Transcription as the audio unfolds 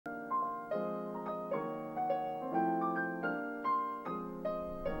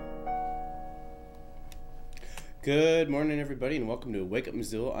Good morning, everybody, and welcome to Wake Up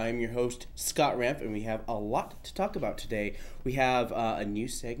Missoula. I am your host, Scott Ramp, and we have a lot to talk about today. We have a new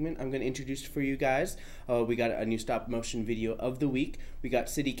segment I'm going to introduce for you guys. We got a new stop-motion video of the week. We got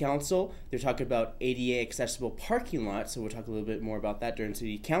City Council. They're talking about ADA accessible parking lots, so we'll talk a little bit more about that during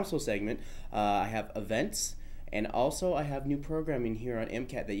City Council segment. I have events, and also I have new programming here on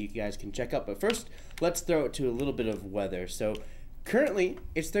MCAT that you guys can check out. But first, let's throw it to a little bit of weather. So currently,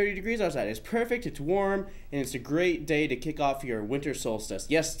 it's 30 degrees outside. It's perfect, it's warm, and it's a great day to kick off your winter solstice.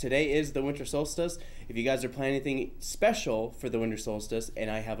 Yes, today is the winter solstice. If you guys are planning anything special for the winter solstice,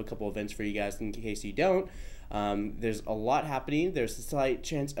 and I have a couple events for you guys in case you don't, there's a lot happening. There's a slight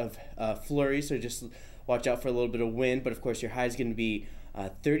chance of flurries, so just watch out for a little bit of wind. But of course, your high is going to be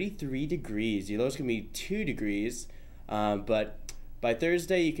 33 degrees. Your low is going to be 2 degrees, but by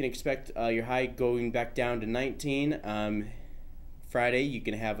Thursday, you can expect your high going back down to 19. Friday, you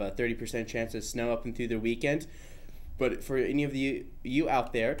can have a 30% chance of snow up and through the weekend. But for any of you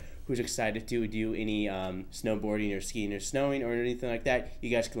out there who's excited to do any snowboarding or skiing or snowing or anything like that, you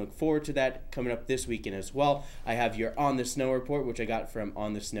guys can look forward to that coming up this weekend as well. I have your On the Snow report, which I got from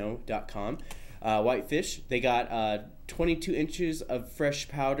onthesnow.com. Whitefish, they got 22 inches of fresh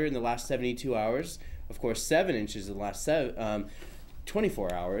powder in the last 72 hours. Of course, 7 inches in the last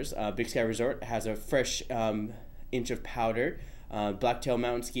 24 hours. Big Sky Resort has a fresh inch of powder. Blacktail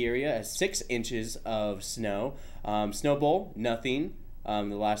Mountain Ski Area has 6 inches of snow. Snow Bowl, nothing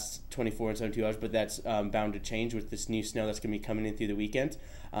the last 24 and 72 hours, but that's bound to change with this new snow that's going to be coming in through the weekend.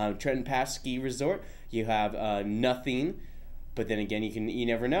 Trenton Pass Ski Resort, you have nothing, but then again, you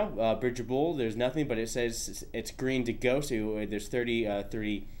never know. Bridger Bowl, there's nothing, but it says it's green to go, so there's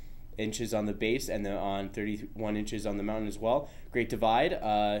 30 inches on the base and then on 31 inches on the mountain as well. Great Divide,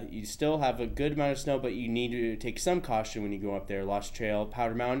 you still have a good amount of snow, but you need to take some caution when you go up there. Lost Trail,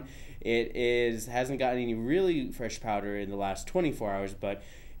 Powder Mountain, hasn't gotten any really fresh powder in the last 24 hours, but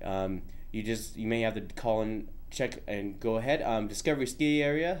you may have to call and check and go ahead. Discovery Ski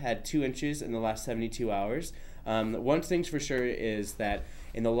Area had 2 inches in the last 72 hours. One thing's for sure is that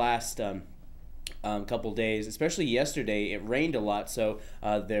in the last couple days, especially yesterday, it rained a lot, so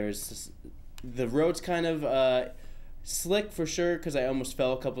the road's kind of slick for sure, because I almost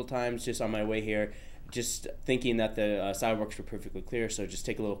fell a couple times just on my way here, just thinking that the sidewalks were perfectly clear. So just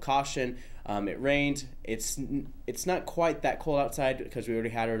take a little caution. It rained. It's not quite that cold outside because we already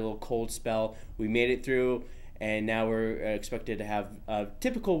had our little cold spell. We made it through, and now we're expected to have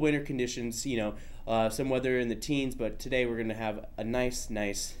typical winter conditions, some weather in the teens, but today we're going to have a nice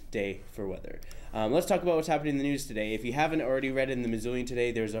day for weather. Let's talk about what's happening in the news today. If you haven't already read in the Missoulian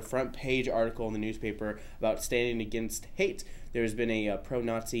today, there's a front page article in the newspaper about standing against hate. There's been a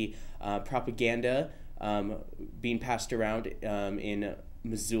pro-Nazi propaganda being passed around in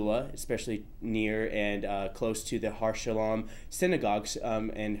Missoula, especially near and close to the Har Shalom synagogues,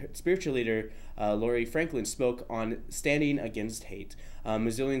 and spiritual leader Lori Franklin spoke on standing against hate.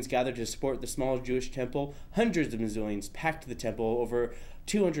 Missoulians gathered to support the small Jewish temple. Hundreds of Missoulians packed the temple. Over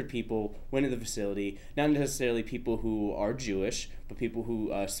 200 people went to the facility, not necessarily people who are Jewish, but people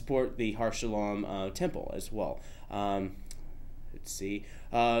who support the Har Shalom temple as well. Let's see.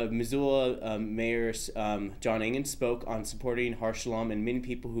 Missoula Mayor John Engen spoke on supporting Har Shalom and many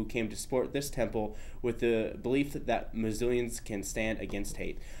people who came to support this temple with the belief that Missoulians can stand against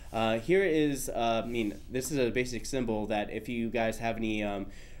hate. Here is, this is a basic symbol that if you guys have any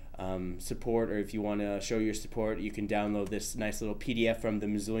support, or if you want to show your support, you can download this nice little PDF from the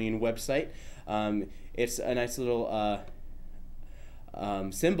Missoulian website. It's a nice little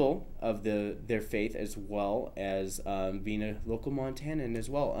symbol of their faith, as well as being a local Montanan as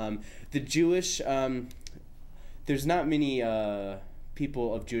well. The Jewish, there's not many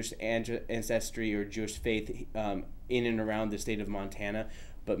people of Jewish ancestry or Jewish faith in and around the state of Montana,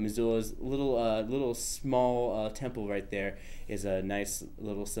 but Missoula's little small temple right there is a nice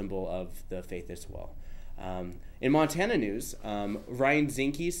little symbol of the faith as well. In Montana news, Ryan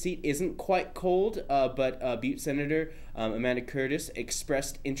Zinke's seat isn't quite cold, but Butte Senator Amanda Curtis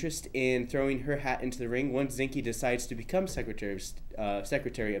expressed interest in throwing her hat into the ring once Zinke decides to become Secretary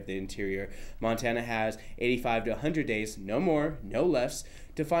of the Interior. Montana has 85 to 100 days, no more, no less,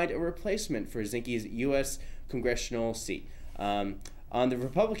 to find a replacement for Zinke's U.S. congressional seat. On the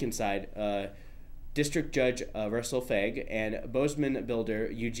Republican side, District Judge Russell Fegg and Bozeman builder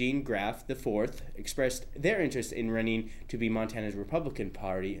Eugene Graff IV expressed their interest in running to be Montana's Republican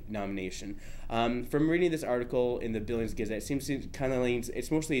Party nomination. From reading this article in the Billings Gazette, it seems to kind of leans, it's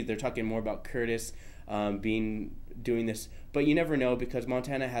mostly they're talking more about Curtis being doing this, but you never know because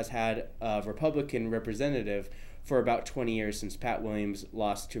Montana has had a Republican representative for about 20 years since Pat Williams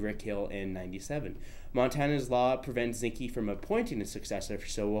lost to Rick Hill in 97. Montana's law prevents Zinke from appointing a successor,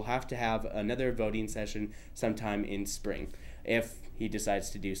 so we'll have to have another voting session sometime in spring, if he decides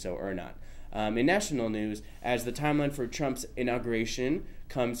to do so or not. In national news, as the timeline for Trump's inauguration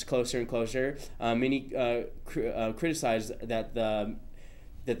comes closer and closer, many criticize that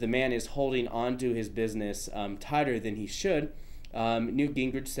the man is holding on to his business tighter than he should. Newt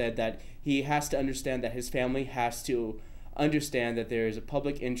Gingrich said that he has to understand that his family has to understand that there is a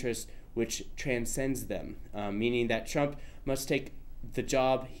public interest which transcends them, meaning that Trump must take the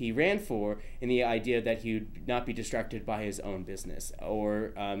job he ran for in the idea that he would not be distracted by his own business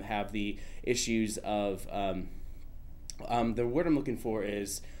or have the issues of the word I'm looking for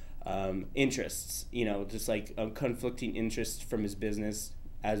is interests, just like conflicting interests from his business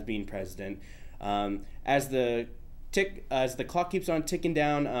as being president. As the clock keeps on ticking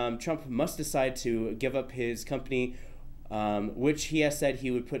down, Trump must decide to give up his company, which he has said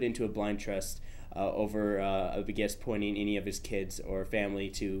he would put into a blind trust over, I guess, pointing any of his kids or family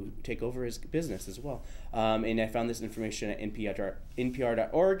to take over his business as well. And I found this information at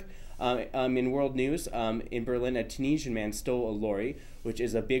NPR.org. In world news, in Berlin, a Tunisian man stole a lorry, which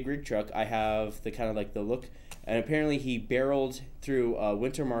is a big rig truck. I have the kind of like the look, and apparently he barreled through a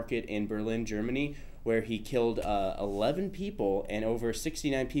winter market in Berlin, Germany, where he killed 11 people, and over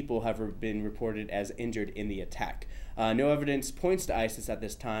 69 people have been reported as injured in the attack. No evidence points to ISIS at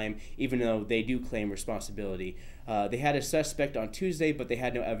this time, even though they do claim responsibility. They had a suspect on Tuesday, but they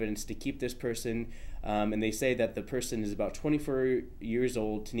had no evidence to keep this person, and they say that the person is about 24 years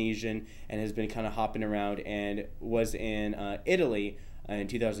old, Tunisian, and has been kind of hopping around and was in Italy in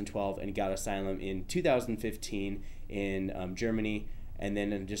 2012 and got asylum in 2015 in Germany, and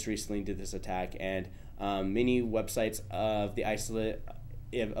then just recently did this attack. And many websites of the ISIS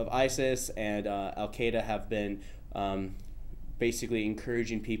and Al-Qaeda have been basically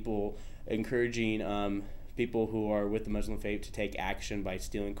encouraging people who are with the Muslim faith to take action by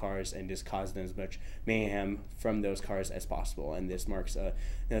stealing cars and just causing as much mayhem from those cars as possible. And this marks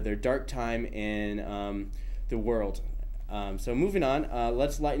another dark time in the world. So moving on,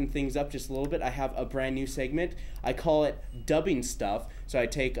 let's lighten things up just a little bit. I have a brand new segment. I call it Dubbing Stuff. So I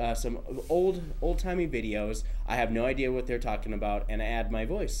take some old-timey videos. I have no idea what they're talking about, and I add my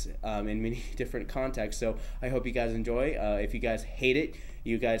voice in many different contexts. So I hope you guys enjoy. If you guys hate it,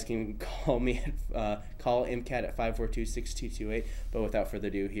 you guys can call me at call MCAT at 542-6228. But without further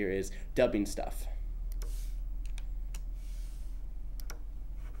ado, here is Dubbing Stuff.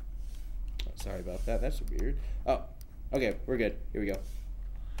 Oh, sorry about that. That's weird. Oh. Okay, we're good. Here we go.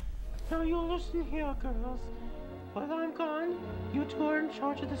 Now you listen here, girls. While I'm gone, you two are in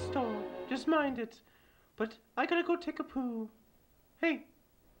charge of the store. Just mind it. But I gotta go take a poo. Hey,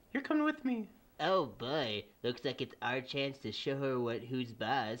 you're coming with me. Oh boy, looks like it's our chance to show her who's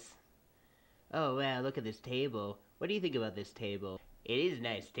boss. Oh wow, look at this table. What do you think about this table? It is a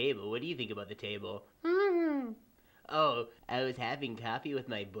nice table. What do you think about the table? Oh, I was having coffee with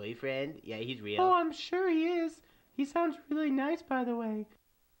my boyfriend. Yeah, he's real. Oh, I'm sure he is. He sounds really nice, by the way.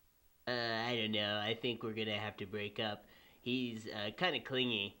 I don't know. I think we're gonna have to break up. He's kind of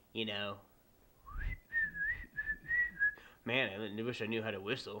clingy, you know. Man, I wish I knew how to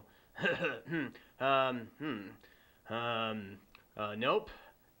whistle. Nope.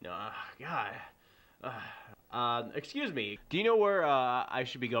 No, God. Excuse me. Do you know where I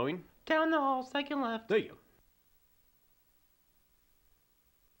should be going? Down the hall, second left. There you go.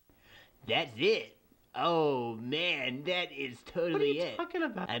 That's it. Oh man, that is totally it. What are you talking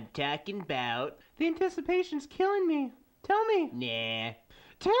about? I'm talking about... The anticipation's killing me. Tell me. Nah.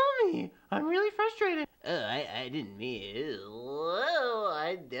 Tell me. I'm really frustrated. Oh, I didn't mean... Whoa,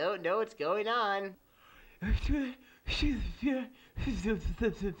 I don't know what's going on. Excuse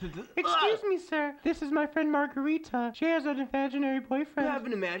me, sir. This is my friend Margarita. She has an imaginary boyfriend. You have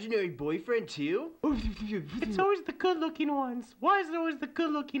an imaginary boyfriend too? It's always the good-looking ones. Why is it always the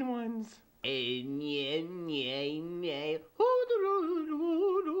good-looking ones?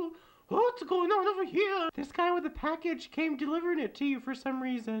 What's going on over here? This guy with the package came delivering it to you for some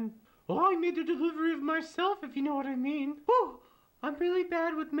reason. Oh, I made the delivery of myself, if you know what I mean. Oh, I'm really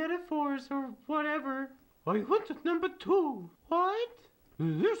bad with metaphors or whatever. I want it number 2. What?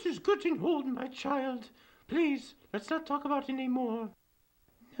 This is getting old, my child. Please, let's not talk about it anymore.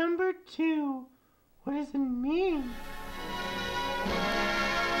 Number 2. What does it mean?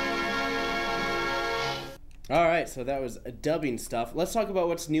 All right, so that was dubbing stuff. Let's talk about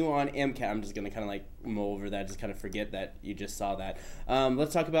what's new on MCAT. I'm just going to kind of like mull over that, just kind of forget that you just saw that.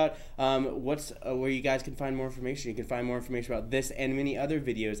 Let's talk about what's where you guys can find more information. You can find more information about this and many other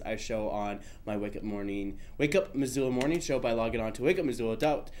videos I show on my Wake Up Missoula morning show by logging on to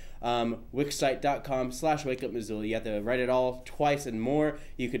wakeupmissoula.wixsite.com/wakeupmissoula. You have to write it all twice and more.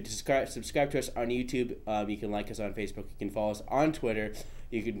 You could subscribe to us on YouTube. You can like us on Facebook. You can follow us on Twitter.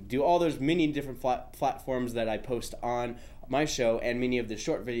 You can do all those many different platforms that I post on my show, and many of the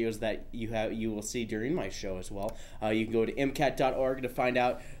short videos that you will see during my show as well. You can go to mcat.org to find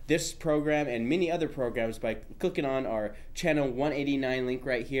out this program and many other programs by clicking on our channel 189 link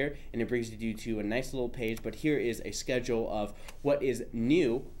right here, and it brings you to a nice little page. But here is a schedule of what is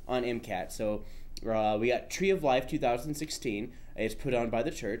new on MCAT. So we got Tree of Life 2016. It's put on by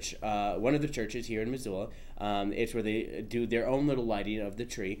the church, one of the churches here in Missoula. It's where they do their own little lighting of the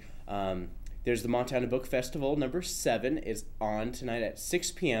tree. There's the Montana Book Festival, number 7, is on tonight at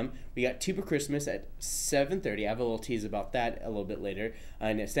 6 p.m. We got Tuba Christmas at 7:30. I have a little tease about that a little bit later.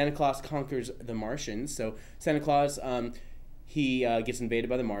 And Santa Claus Conquers the Martians. So Santa Claus, he gets invaded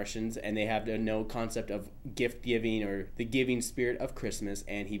by the Martians, and they have no concept of gift giving or the giving spirit of Christmas.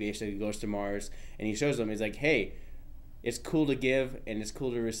 And he basically goes to Mars, and he shows them, he's like, hey, it's cool to give and it's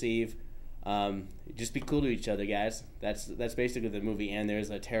cool to receive. Just be cool to each other, guys. That's basically the movie. And there's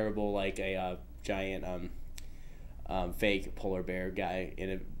a terrible, like a giant fake polar bear guy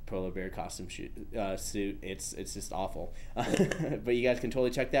in a polar bear costume suit. It's just awful. But you guys can totally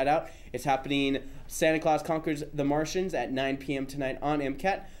check that out. It's happening. Santa Claus Conquers the Martians at 9 p.m. tonight on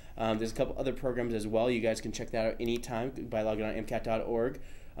MCAT. There's a couple other programs as well. You guys can check that out anytime by logging on mcat.org.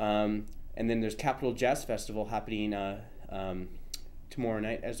 And then there's Capital Jazz Festival happening tomorrow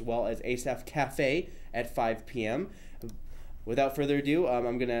night, as well as ASAF Cafe at 5 p.m. Without further ado,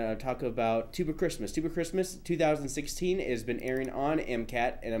 I'm going to talk about Tuba Christmas. Tuba Christmas 2016 has been airing on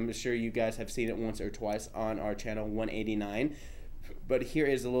MCAT, and I'm sure you guys have seen it once or twice on our channel 189. But here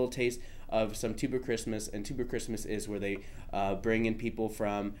is a little taste of some Tuba Christmas, and Tuba Christmas is where they bring in people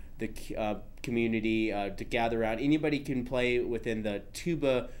from the community to gather around. Anybody can play within the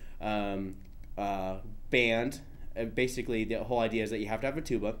tuba band. Basically, the whole idea is that you have to have a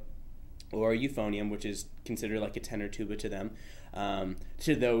tuba or a euphonium, which is considered like a tenor tuba to them,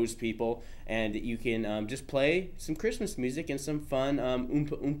 to those people, and you can just play some Christmas music and some fun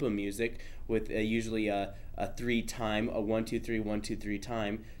oompa oompa music with usually a 3-time, a 1-2-3 1-2-3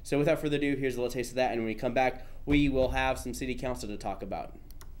 time. So without further ado, here's a little taste of that, and when we come back, we will have some city council to talk about.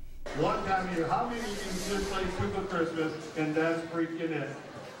 One time a year, how many of you just play Tuba Christmas and that's freaking it?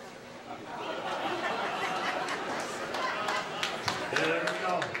 There we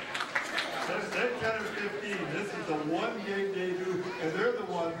go. They're 10 or 15. This is the one gig they do, and they're the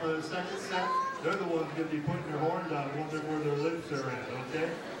ones for the second set. They're the ones going to be putting their horns on, wondering where their lips are at, okay?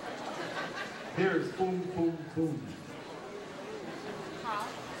 Here's boom, boom, boom.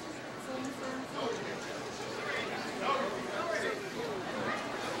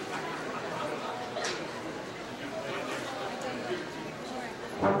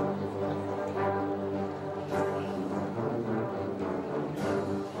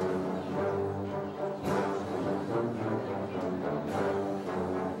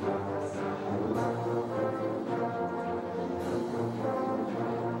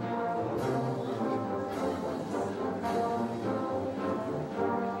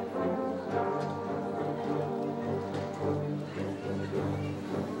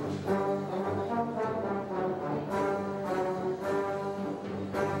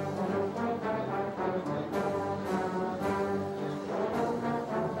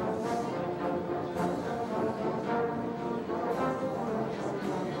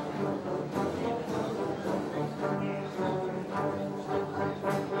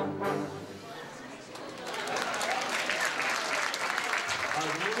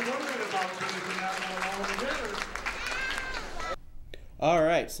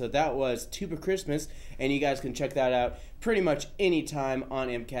 Alright, so that was Tuba Christmas, and you guys can check that out pretty much anytime on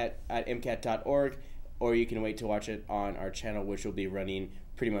MCAT at mcat.org, or you can wait to watch it on our channel, which will be running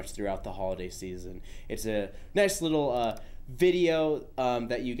pretty much throughout the holiday season. It's a nice little video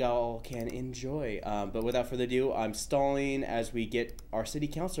that you all can enjoy. But without further ado, I'm stalling as we get our city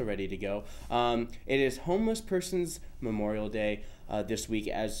council ready to go. It is Homeless Persons Memorial Day this week,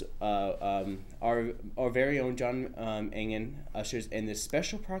 as our very own John Engen ushers in this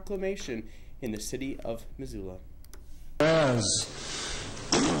special proclamation in the city of Missoula. As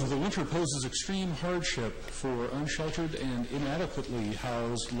The winter poses extreme hardship for unsheltered and inadequately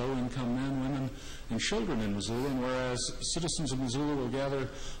housed low-income men, women, and children in Missoula, and whereas citizens of Missoula will gather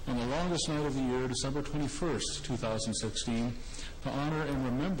on the longest night of the year, December 21st, 2016, to honor and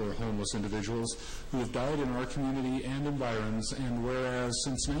remember homeless individuals who have died in our community and environs, and whereas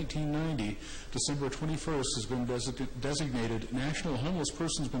since 1990, December 21st has been designated National Homeless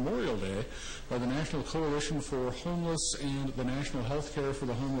Persons Memorial Day by the National Coalition for Homeless and the National Healthcare for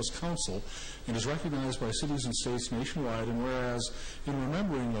the Homeless Council, and is recognized by cities and states nationwide, and whereas in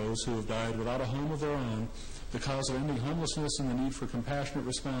remembering those who have died without a home of their own, the cause of ending homelessness and the need for compassionate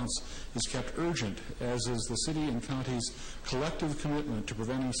response is kept urgent, as is the city and county's collective commitment to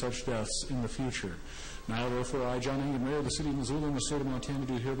preventing such deaths in the future. Now, therefore, I, John Ingham, Mayor of the City of Missoula and the State of Montana,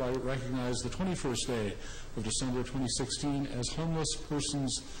 do hereby recognize the 21st day of December 2016 as Homeless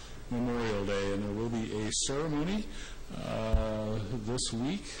Persons Memorial Day, and there will be a ceremony this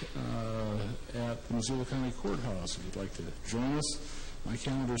week at the Missoula County Courthouse. If you'd like to join us, my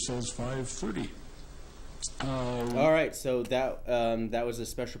calendar says 5:30. All right, so that was a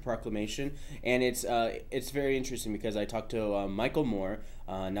special proclamation, and it's very interesting because I talked to Michael Moore,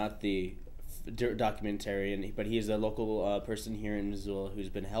 not the documentarian, but he is a local person here in Missoula who's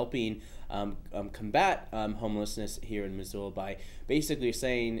been helping combat homelessness here in Missoula by basically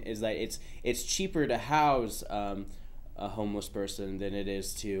saying is that it's cheaper to house a homeless person than it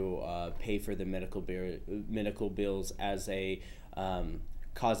is to pay for the medical bills as a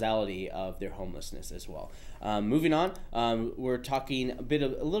causality of their homelessness as well. Moving on, we're talking a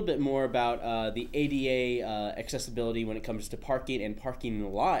little bit more about the ADA accessibility when it comes to parking and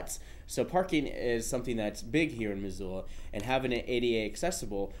parking lots. So parking is something that's big here in Missoula, and having it ADA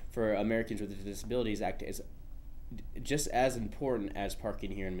accessible for Americans with Disabilities Act is just as important as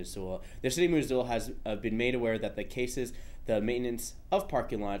parking here in Missoula. The city of Missoula has been made aware that the maintenance of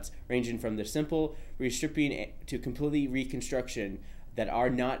parking lots, ranging from the simple restripping to completely reconstruction, that are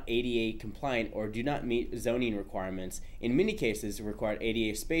not ADA compliant or do not meet zoning requirements, in many cases required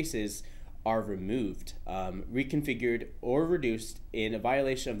ADA spaces, are removed, reconfigured, or reduced in a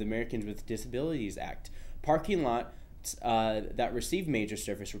violation of the Americans with Disabilities Act. Parking lots that receive major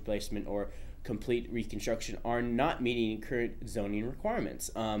surface replacement or complete reconstruction are not meeting current zoning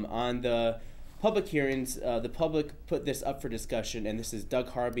requirements. On the public hearings, the public put this up for discussion, and this is Doug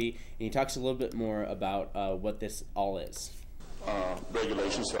Harvey, and he talks a little bit more about what this all is.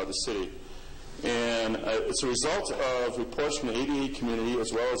 Regulations throughout the city. And it's a result of reports from the ADA community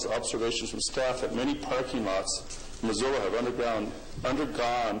as well as observations from staff that many parking lots in Missoula have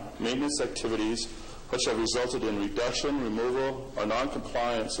undergone maintenance activities which have resulted in reduction, removal, or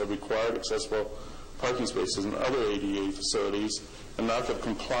non-compliance of required accessible parking spaces in other ADA facilities and lack of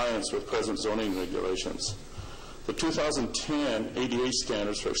compliance with present zoning regulations. The 2010 ADA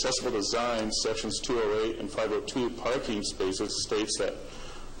standards for accessible design, sections 208 and 502 parking spaces, states that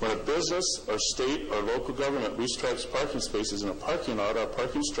when a business or state or local government restripes parking spaces in a parking lot or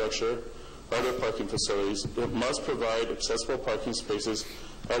parking structure or other parking facilities, it must provide accessible parking spaces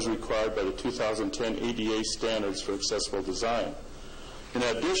as required by the 2010 ADA standards for accessible design. In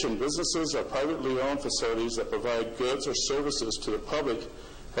addition, businesses or privately owned facilities that provide goods or services to the public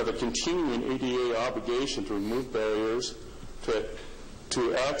have a continuing ADA obligation to remove barriers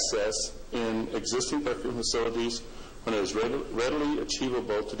to access in existing parking facilities when it is readily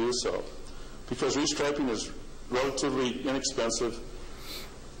achievable to do so. Because restriping is relatively inexpensive,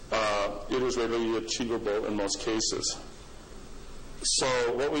 it is readily achievable in most cases.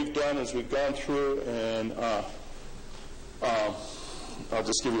 So what we've done is we've gone through and I'll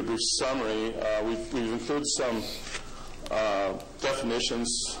just give you a brief summary. We've included some definitions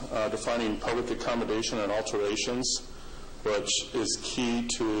defining public accommodation and alterations, which is key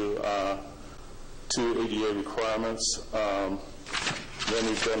to ADA requirements. Then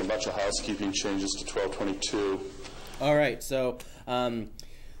we've done a bunch of housekeeping changes to 1222. All right, so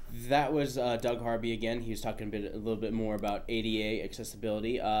that was Doug Harvey again. He was talking a little bit more about ADA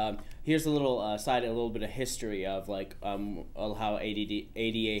accessibility. Here's a little a little bit of history of how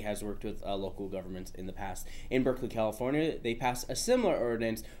ADA has worked with local governments in the past. In Berkeley, California, they passed a similar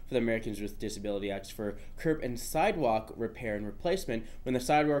ordinance for the Americans with Disability Act for curb and sidewalk repair and replacement. When the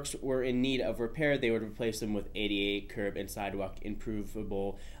sidewalks were in need of repair, they would replace them with ADA curb and sidewalk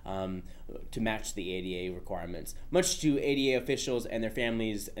improvable to match the ADA requirements. Much to ADA officials and their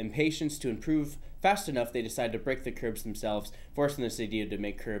families' impatience to improve fast enough, they decided to break the curbs themselves, forcing the city to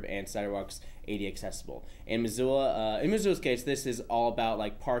make curb and sidewalks ADA accessible. In Missoula's case, this is all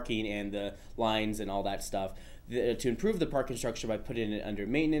about parking and the lines and all that stuff. To improve the parking structure by putting it under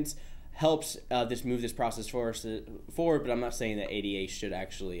maintenance, helps move this process forward, but I'm not saying that ADA should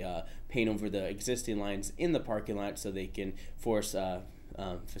actually paint over the existing lines in the parking lot so they can force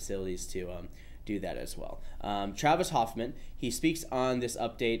facilities to do that as well. Travis Hoffman, he speaks on this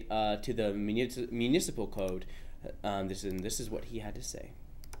update to the municipal code. This is what he had to say.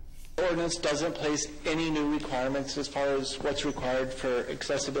 The ordinance doesn't place any new requirements as far as what's required for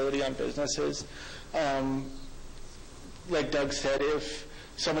accessibility on businesses. Like Doug said, if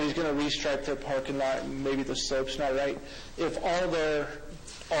somebody's going to restripe their parking lot and maybe the slope's not right, if all they're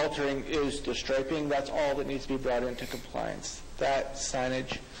altering is the striping, that's all that needs to be brought into compliance, that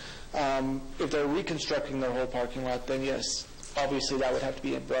signage. If they're reconstructing their whole parking lot, then yes, obviously that would have to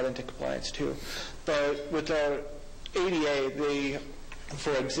be brought into compliance too. But with our ADA,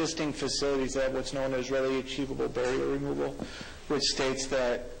 for existing facilities, they have what's known as readily achievable barrier removal, which states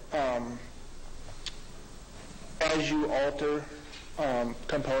that as you alter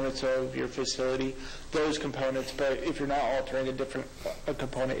components of your facility, those components, but if you're not altering a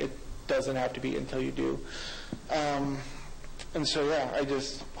component, it doesn't have to be until you do. And so, yeah, I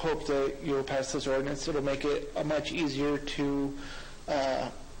just hope that you'll pass this ordinance. It'll make it much easier to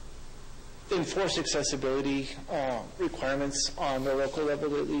enforce accessibility requirements on the local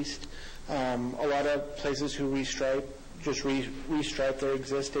level, at least. A lot of places who restripe just restripe their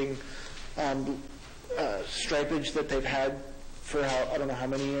existing stripage that they've had for I don't know how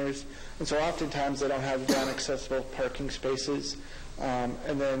many years. And so oftentimes they don't have down accessible parking spaces.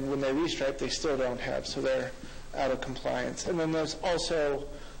 And then when they restripe, they still don't have, so they're out of compliance. And then there's also,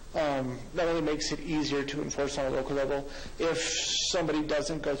 not only makes it easier to enforce on a local level, if somebody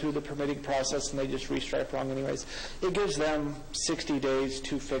doesn't go through the permitting process and they just restripe wrong anyways, it gives them 60 days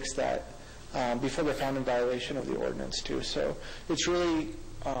to fix that before they're found in violation of the ordinance too. So it's really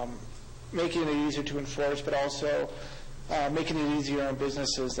making it easier to enforce, but also making it easier on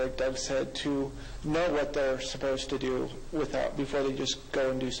businesses, like Doug said, to know what they're supposed to do before they just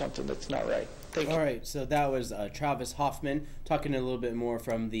go and do something that's not right. Thank you. All right, so that was Travis Hoffman talking a little bit more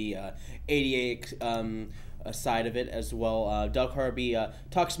from the ADA side of it as well. Doug Harvey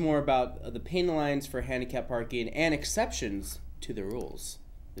talks more about the paint lines for handicap parking and exceptions to the rules.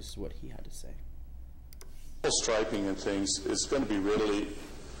 This is what he had to say. Striping and things is going to be really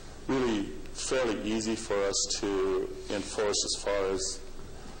fairly easy for us to enforce as far as,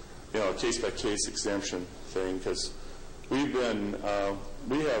 a case-by-case exemption thing, because we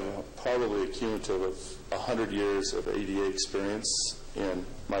have probably a cumulative of 100 years of ADA experience in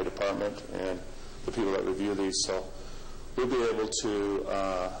my department and the people that review these, so we'll be able to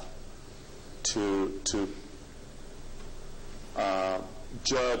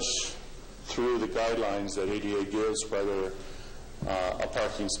judge through the guidelines that ADA gives whether a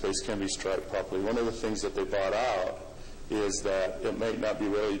parking space can be striped properly. One of the things that they brought out is that it might not be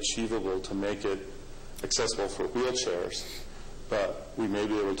really achievable to make it accessible for wheelchairs, but we may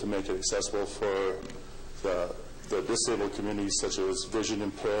be able to make it accessible for the disabled community, such as vision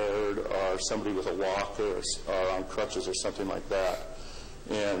impaired or somebody with a walker or on crutches or something like that.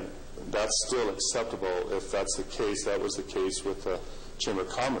 And that's still acceptable if that's the case. That was the case with the Chamber of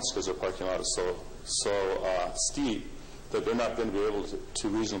Commerce, because their parking lot is so steep that they're not going to be able to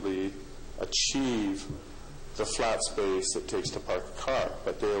reasonably achieve the flat space it takes to park a car,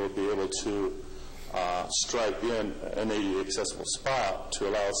 but they will be able to stripe in an ADA accessible spot to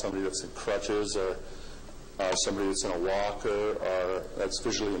allow somebody that's in crutches or somebody that's in a walker or that's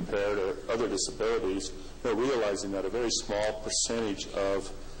visually impaired or other disabilities, realizing that a very small percentage of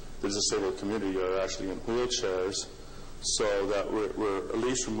the disabled community are actually in wheelchairs, so that we're at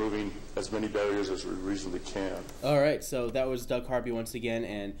least removing as many barriers as we reasonably can. All right, so that was Doug Harvey once again,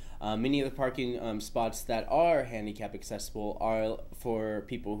 and many of the parking spots that are handicap accessible are for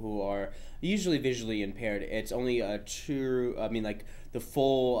people who are usually visually impaired. It's only the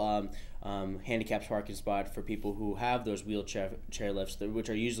full handicapped parking spot for people who have those wheelchair lifts, which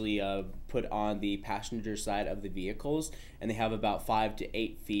are usually put on the passenger side of the vehicles, and they have about 5 to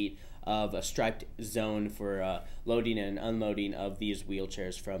 8 feet of a striped zone for loading and unloading of these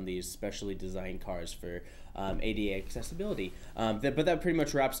wheelchairs from these specially designed cars for ADA accessibility. But that pretty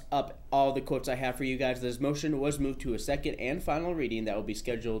much wraps up all the quotes I have for you guys. This motion was moved to a second and final reading that will be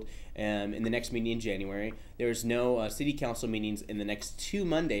scheduled in the next meeting in January. There's no city council meetings in the next 2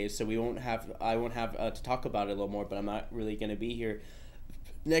 Mondays, so I won't have to talk about it a little more, but I'm not really going to be here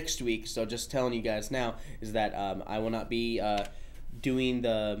next week. So just telling you guys now is that I will not be doing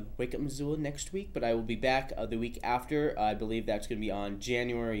the Wake Up Missoula next week, but I will be back the week after. I believe that's going to be on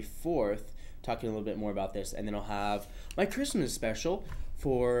January 4th, talking a little bit more about this, and then I'll have my Christmas special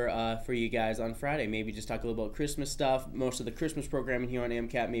for you guys on Friday. Maybe just talk a little about Christmas stuff, most of the Christmas programming here on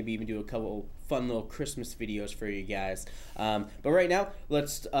AMCAT, maybe even do a couple fun little Christmas videos for you guys. But right now,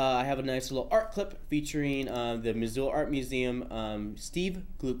 I have a nice little art clip featuring the Missoula Art Museum, Steve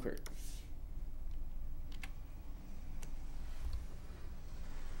Gluckert.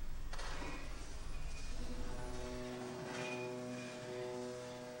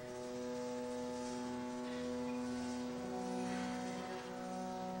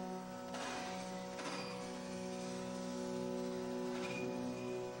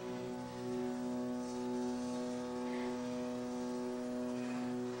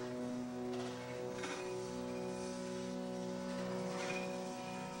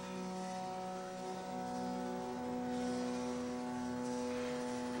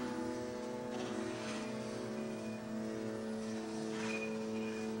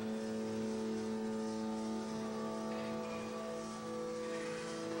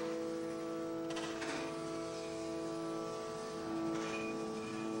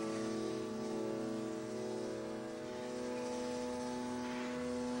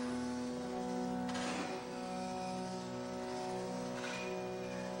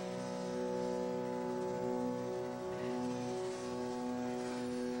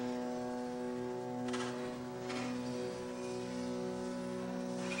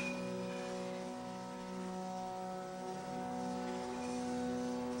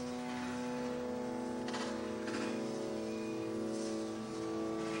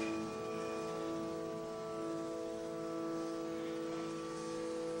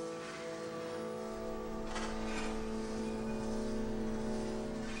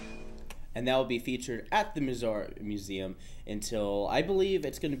 And that will be featured at the Missoula Museum until, I believe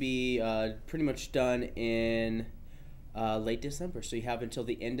it's going to be pretty much done in late December. So you have until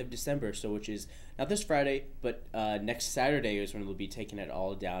the end of December, so which is not this Friday, but next Saturday is when we'll be taking it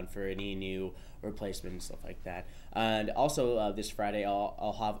all down for any new replacement and stuff like that. And also this Friday,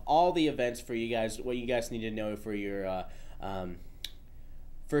 I'll have all the events for you guys, what you guys need to know for your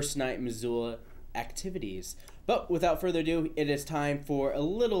first night Missoula activities. But without further ado, it is time for a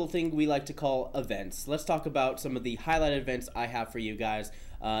little thing we like to call events. Let's talk about some of the highlighted events I have for you guys.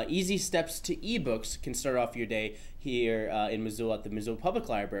 Easy steps to ebooks can start off your day here in Missoula at the Missoula Public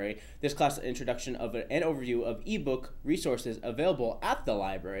Library. This class is an introduction of an overview of ebook resources available at the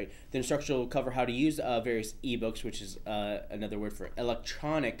library. The instruction will cover how to use various ebooks, which is another word for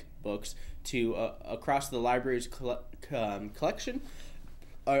electronic books, to across the library's collection.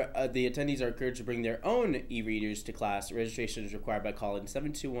 The attendees are encouraged to bring their own e-readers to class. Registration is required by calling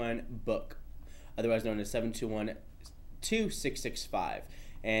 721-BOOK, otherwise known as 721-2665.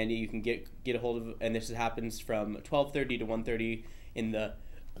 And you can get a hold of, and this happens from 12:30 to 1:30 in the,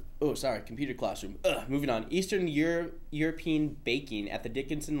 computer classroom. Moving on, Eastern European Baking at the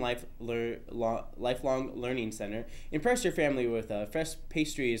Dickinson Lifelong Learning Center. Impress your family with fresh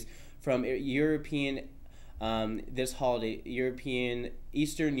pastries from Eastern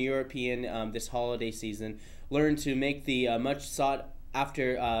European this holiday season. Learn to make the much sought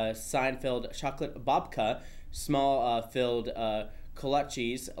after Seinfeld chocolate babka, small filled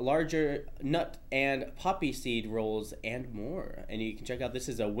kolaches, larger nut and poppy seed rolls, and more. And you can check out, this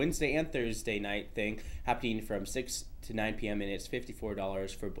is a Wednesday and Thursday night thing happening from 6 to 9 p.m. and it's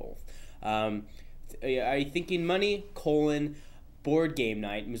 $54 for both. Are you thinking money? Board game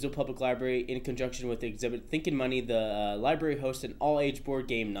night. Missoula Public Library, in conjunction with the exhibit Thinking Money, the library hosts an all-age board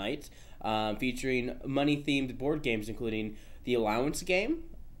game night featuring money-themed board games, including the Allowance Game,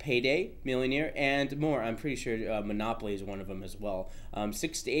 Payday, Millionaire, and more. I'm pretty sure Monopoly is one of them as well.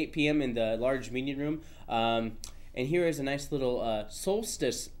 6 to 8 p.m. in the large meeting room. And here is a nice little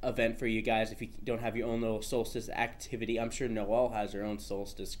solstice event for you guys if you don't have your own little solstice activity. I'm sure Noelle has her own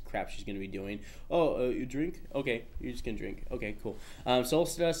solstice crap she's going to be doing. Oh, you drink? Okay, you're just going to drink. Okay, cool.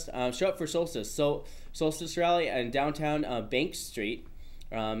 Solstice, show up for Solstice. So, Solstice Rally in downtown Bank Street.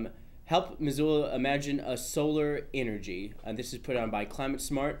 Help Missoula imagine a solar energy. This is put on by Climate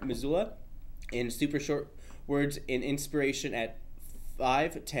Smart Missoula in super short words in inspiration at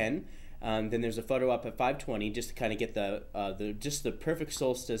 5:10. Then there's a photo up at 5:20 just to kind of get the perfect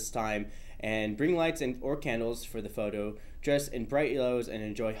solstice time, and bring lights or candles for the photo. Dress in bright yellows and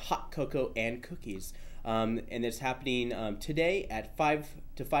enjoy hot cocoa and cookies. And it's happening today at 5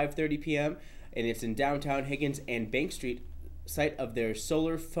 to 5:30 p.m. and it's in downtown Higgins and Bank Street, site of their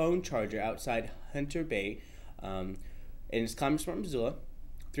solar phone charger outside Hunter Bay. And it's Climate Smart Missoula,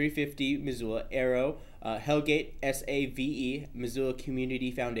 350 Missoula, Arrow Hellgate, SAVE, Missoula Community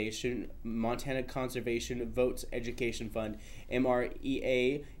Foundation, Montana Conservation Votes Education Fund,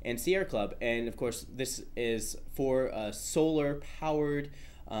 MREA, and Sierra Club. And of course, this is for solar-powered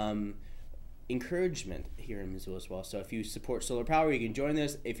encouragement here in Missoula as well. So if you support solar power, you can join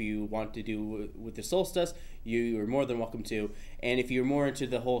this. If you want to do with the solstice, you are more than welcome to. And if you're more into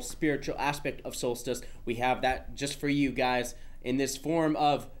the whole spiritual aspect of solstice, we have that just for you guys in this form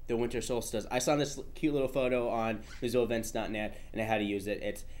of the winter solstice. I saw this cute little photo on MissoulaEvents.net and how to use it.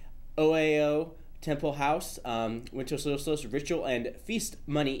 It's OAO Temple House, winter solstice ritual and feast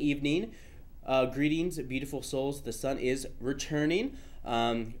money evening. Greetings, beautiful souls. The sun is returning.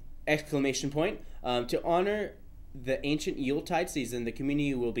 Exclamation point. To honor the ancient Yuletide season, the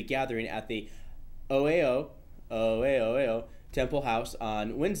community will be gathering at the OAO Temple House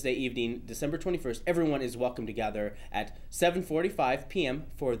on Wednesday evening, December 21st. Everyone is welcome to gather at 7:45 p.m.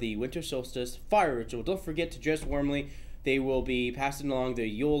 for the winter solstice fire ritual. Don't forget to dress warmly. They will be passing along the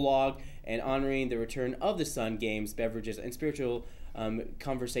Yule log and honoring the return of the sun. Games, beverages, and spiritual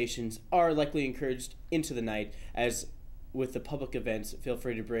conversations are likely encouraged into the night. As with the public events, feel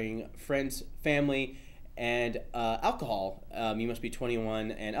free to bring friends, family, and alcohol. You must be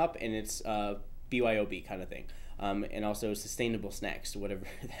 21 and up, and it's BYOB kind of thing. And also sustainable snacks, whatever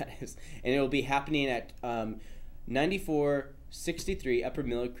that is. And it will be happening at 9463 Upper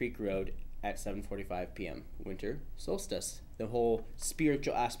Miller Creek Road at 7:45 p.m. Winter solstice. The whole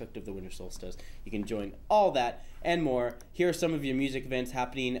spiritual aspect of the winter solstice. You can join all that and more. Here are some of your music events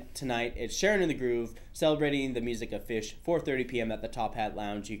happening tonight. It's Sharon in the Groove, celebrating the music of Fish, 4:30 p.m. at the Top Hat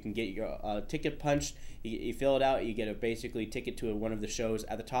Lounge. You can get your ticket punched. You fill it out. You get a basically ticket to one of the shows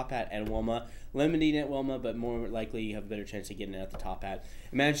at the Top Hat and Wilma. Limiting at Wilma, but more likely you have a better chance of getting it at the Top Hat.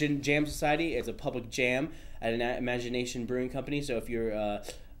 Imagine Jam Society is a public jam at an Imagination Brewing Company. So if you're,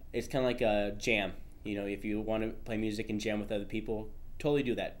 it's kind of like a jam. You know, if you want to play music and jam with other people, totally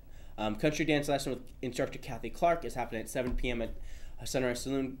do that. Country dance lesson with instructor Kathy Clark is happening at 7 p.m. at Sunrise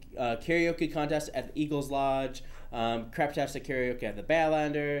Saloon. Karaoke contest at the Eagles Lodge. Craptastic karaoke at the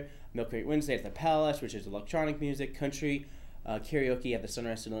Badlander. Milk Crate Wednesday at the Palace, which is electronic music. Country karaoke at the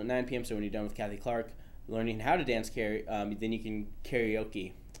Sunrise Saloon at 9 p.m. So when you're done with Kathy Clark learning how to dance then you can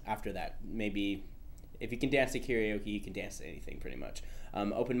karaoke after that. Maybe if you can dance to karaoke, you can dance to anything pretty much.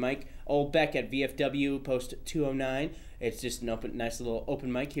 Open mic, Old Beck at VFW, post 209. It's just an nice little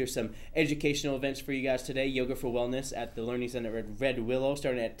open mic. Here's some educational events for you guys today. Yoga for Wellness at the Learning Center at Red Willow,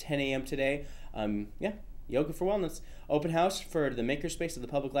 starting at 10 a.m. today. Yoga for Wellness. Open house for the Makerspace at the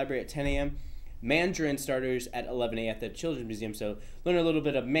Public Library at 10 a.m. Mandarin starters at 11 a.m. at the Children's Museum. So learn a little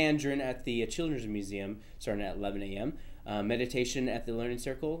bit of Mandarin at the Children's Museum, starting at 11 a.m. Meditation at the Learning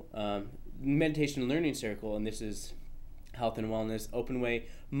Circle. Meditation Learning Circle, and this is Health and Wellness Open Way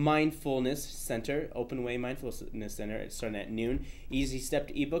Mindfulness Center. Open Way Mindfulness Center. It's starting at noon. Easy Step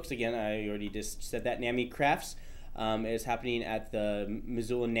to eBooks. Again, I already just said that. NAMI Crafts is happening at the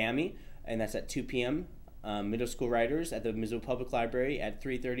Missoula NAMI, and that's at 2 p.m. Middle school writers at the Missoula Public Library at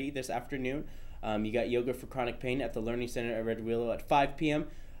 3:30 this afternoon. You got Yoga for Chronic Pain at the Learning Center at Red Willow at 5 p.m.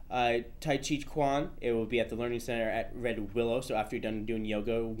 Tai Chi Chuan, it will be at the Learning Center at Red Willow. So after you're done doing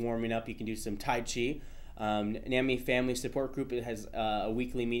yoga, warming up, you can do some Tai Chi. NAMI Family Support Group, it has a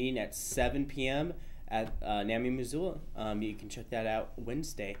weekly meeting at 7 p.m. at NAMI Missoula. You can check that out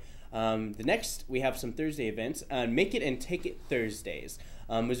Wednesday. The next, we have some Thursday events. Make It and Take It Thursdays.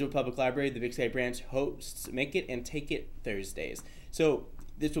 Missoula Public Library, the Big Sky branch, hosts Make It and Take It Thursdays. So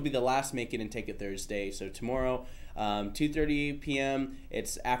this will be the last Make It and Take It Thursday. So tomorrow, 2:30 p.m.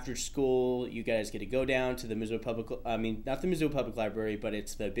 It's after school. You guys get to go down to the Missoula not the Missoula Public Library, but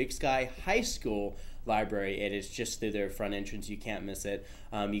it's the Big Sky High School Library. It is just through their front entrance. You can't miss it.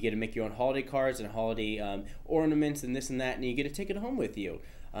 You get to make your own holiday cards and holiday ornaments and this and that, and you get to take it home with you.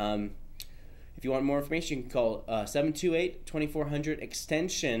 If you want more information, you can call 728-2400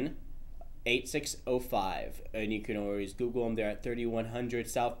 extension 8605, and you can always Google them. They're at 3100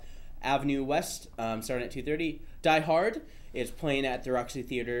 South Avenue West, starting at 2:30. Die Hard is playing at the Roxy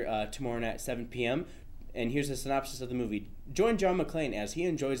Theater tomorrow night at 7 p.m. And here's a synopsis of the movie. Join John McClane as he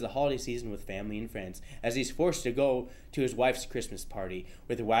enjoys the holiday season with family and friends, as he's forced to go to his wife's Christmas party.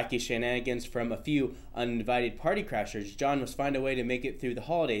 With wacky shenanigans from a few uninvited party crashers, John must find a way to make it through the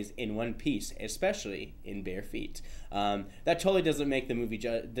holidays in one piece, especially in bare feet. That totally doesn't make the movie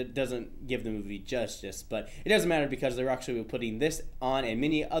doesn't give the movie justice, but it doesn't matter because they're actually putting this on and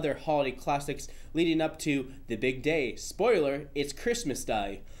many other holiday classics leading up to the big day. Spoiler: it's Christmas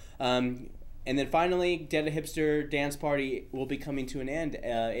Day. And then finally, Dead Hipster Dance Party will be coming to an end.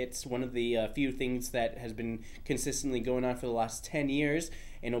 It's one of the few things that has been consistently going on for the last 10 years,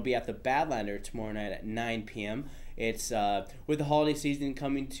 and it'll be at the Badlander tomorrow night at 9 p.m. It's with the holiday season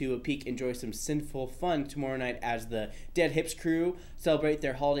coming to a peak. Enjoy some sinful fun tomorrow night as the Dead Hips crew celebrate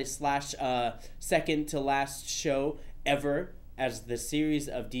their holiday / second to last show ever, as the series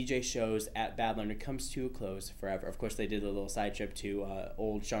of DJ shows at Badlander comes to a close forever. Of course, they did a little side trip to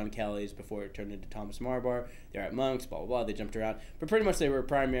old Sean Kelly's before it turned into Thomas Marbar. They're at Monk's, blah, blah, blah. They jumped around. But pretty much they were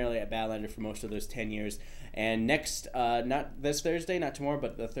primarily at Badlander for most of those 10 years. And next, not this Thursday, not tomorrow,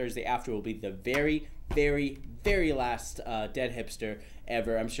 but the Thursday after will be the very, very, very last Dead Hipster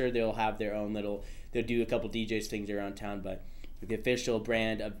ever. I'm sure they'll have their own little, they'll do a couple DJs things around town, but the official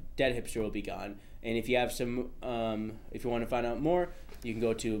brand of Dead Hipster will be gone. And if you have some, if you want to find out more, you can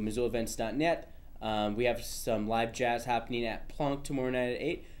go to MissoulaEvents.net. We have some live jazz happening at Plonk tomorrow night at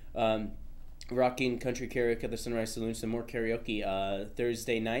 8. Rocking country karaoke at the Sunrise Saloon. Some more karaoke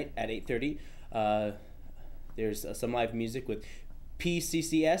Thursday night at 8:30. There's some live music with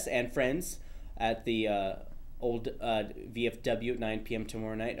PCCS and friends at the old VFW at 9 p.m.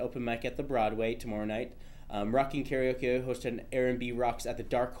 tomorrow night. Open mic at the Broadway tomorrow night. Rocking Karaoke hosted R&B Rocks at the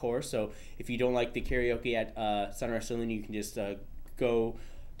Dark Horse. So if you don't like the karaoke at Sunrise Saloon, you can just go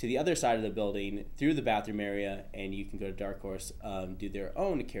to the other side of the building through the bathroom area, and you can go to Dark Horse, do their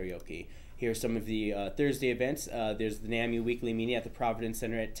own karaoke. Here are some of the Thursday events. There's the NAMI Weekly Meeting at the Providence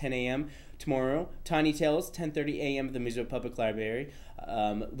Center at 10 a.m. tomorrow. Tiny Tales, 10:30 a.m. at the Missoula Public Library.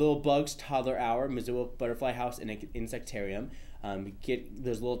 Little Bugs Toddler Hour, Missoula Butterfly House and Insectarium. Get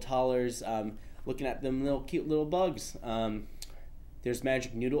those little toddlers looking at them little cute little bugs. There's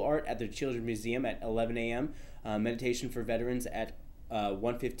Magic Noodle Art at the Children's Museum at 11 a.m. Meditation for Veterans at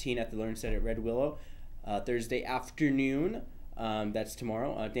 1:15 at the Learn Center at Red Willow. Thursday afternoon, that's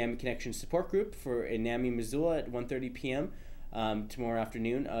tomorrow. NAMI Connection Support Group for NAMI Missoula at 1:30 p.m. Tomorrow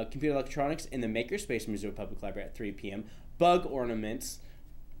afternoon. Computer Electronics in the Makerspace Missoula Public Library at 3 p.m. Bug Ornaments.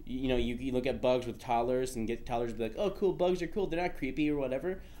 You know, you look at bugs with toddlers and get toddlers to be like, oh, cool, bugs are cool. They're not creepy or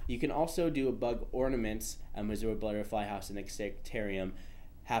whatever. You can also do a bug ornaments at Missoula Butterfly House and Insectarium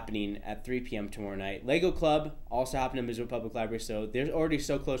happening at 3 p.m. tomorrow night. Lego Club also happening at Missoula Public Library, so they're already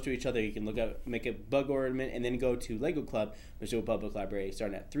so close to each other. You can look up, make a bug ornament, and then go to Lego Club, Missoula Public Library,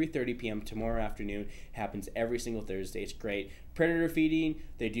 starting at 3:30 p.m. tomorrow afternoon. It happens every single Thursday. It's great. Predator feeding.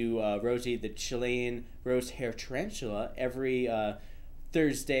 They do Rosie the Chilean rose hair tarantula every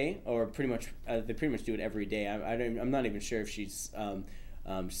Thursday, or pretty much they pretty much do it every day. I'm not even sure if she's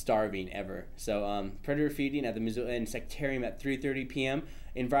starving ever. So predator feeding at the Missoula Insectarium at 3:30 p.m.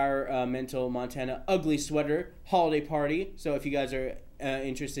 Environmental Montana Ugly Sweater Holiday Party. So if you guys are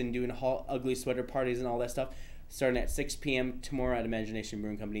interested in doing ugly sweater parties and all that stuff, starting at 6 p.m. tomorrow at Imagination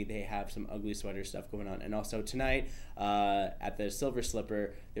Brewing Company, they have some ugly sweater stuff going on. And also tonight at the Silver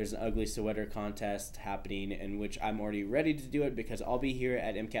Slipper, there's an ugly sweater contest happening, in which I'm already ready to do it because I'll be here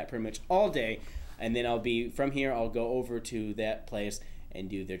at MCAT pretty much all day. And then from here, I'll go over to that place and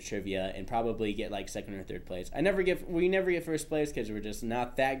do their trivia and probably get like second or third place. We never get first place because we're just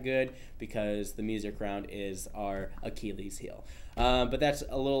not that good, because the music round is our Achilles heel. But that's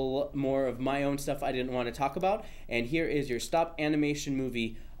a little more of my own stuff I didn't want to talk about. And here is your stop animation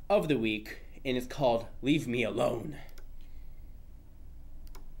movie of the week, and it's called Leave Me Alone.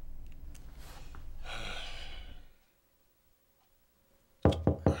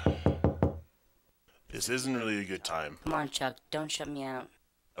 This isn't really a good time. Come on, Chuck, don't shut me out.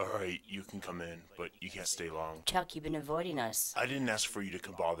 Alright, you can come in, but you can't stay long. Chuck, you've been avoiding us. I didn't ask for you to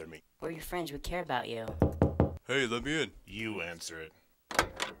come bother me. We're your friends, we care about you. Hey, let me in. You answer it.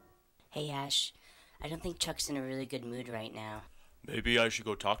 Hey, Ash, I don't think Chuck's in a really good mood right now. Maybe I should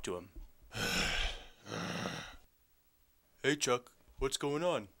go talk to him. Hey, Chuck, what's going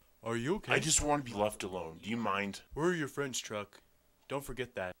on? Are you okay? I just want to be left alone. Do you mind? Where are your friends, Chuck? Don't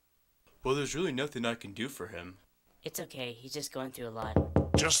forget that. Well, there's really nothing I can do for him. It's okay, he's just going through a lot.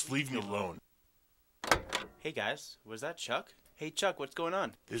 Just leave me alone. Hey guys, was that Chuck? Hey Chuck, what's going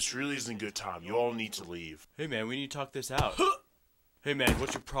on? This really isn't a good time. You all need to leave. Hey man, we need to talk this out. Hey man,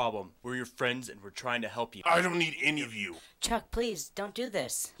 what's your problem? We're your friends and we're trying to help you. I don't need any of you. Chuck, please, don't do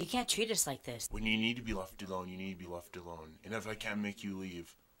this. You can't treat us like this. When you need to be left alone, you need to be left alone. And if I can't make you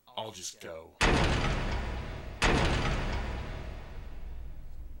leave, I'll just go.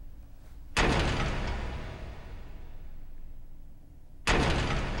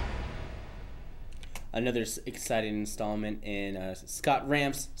 Another exciting installment in Scott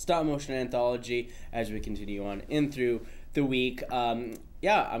Ramp's stop motion anthology as we continue on in through the week. I'm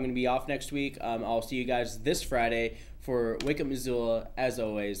going to be off next week. I'll see you guys this Friday For Wake Up Missoula, as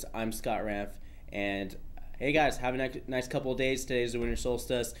always, I'm Scott Ramf, and hey guys, have a nice couple of days. Today's the winter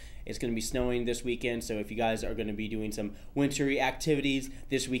solstice. It's going to be snowing this weekend, so if you guys are going to be doing some wintry activities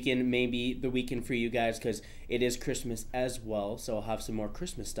this weekend, maybe the weekend for you guys, because it is Christmas as well, so I'll have some more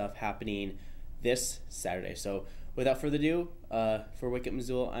Christmas stuff happening this Saturday. So without further ado, for Wake Up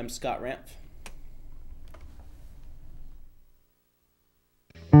Missoula, I'm Scott Ramf.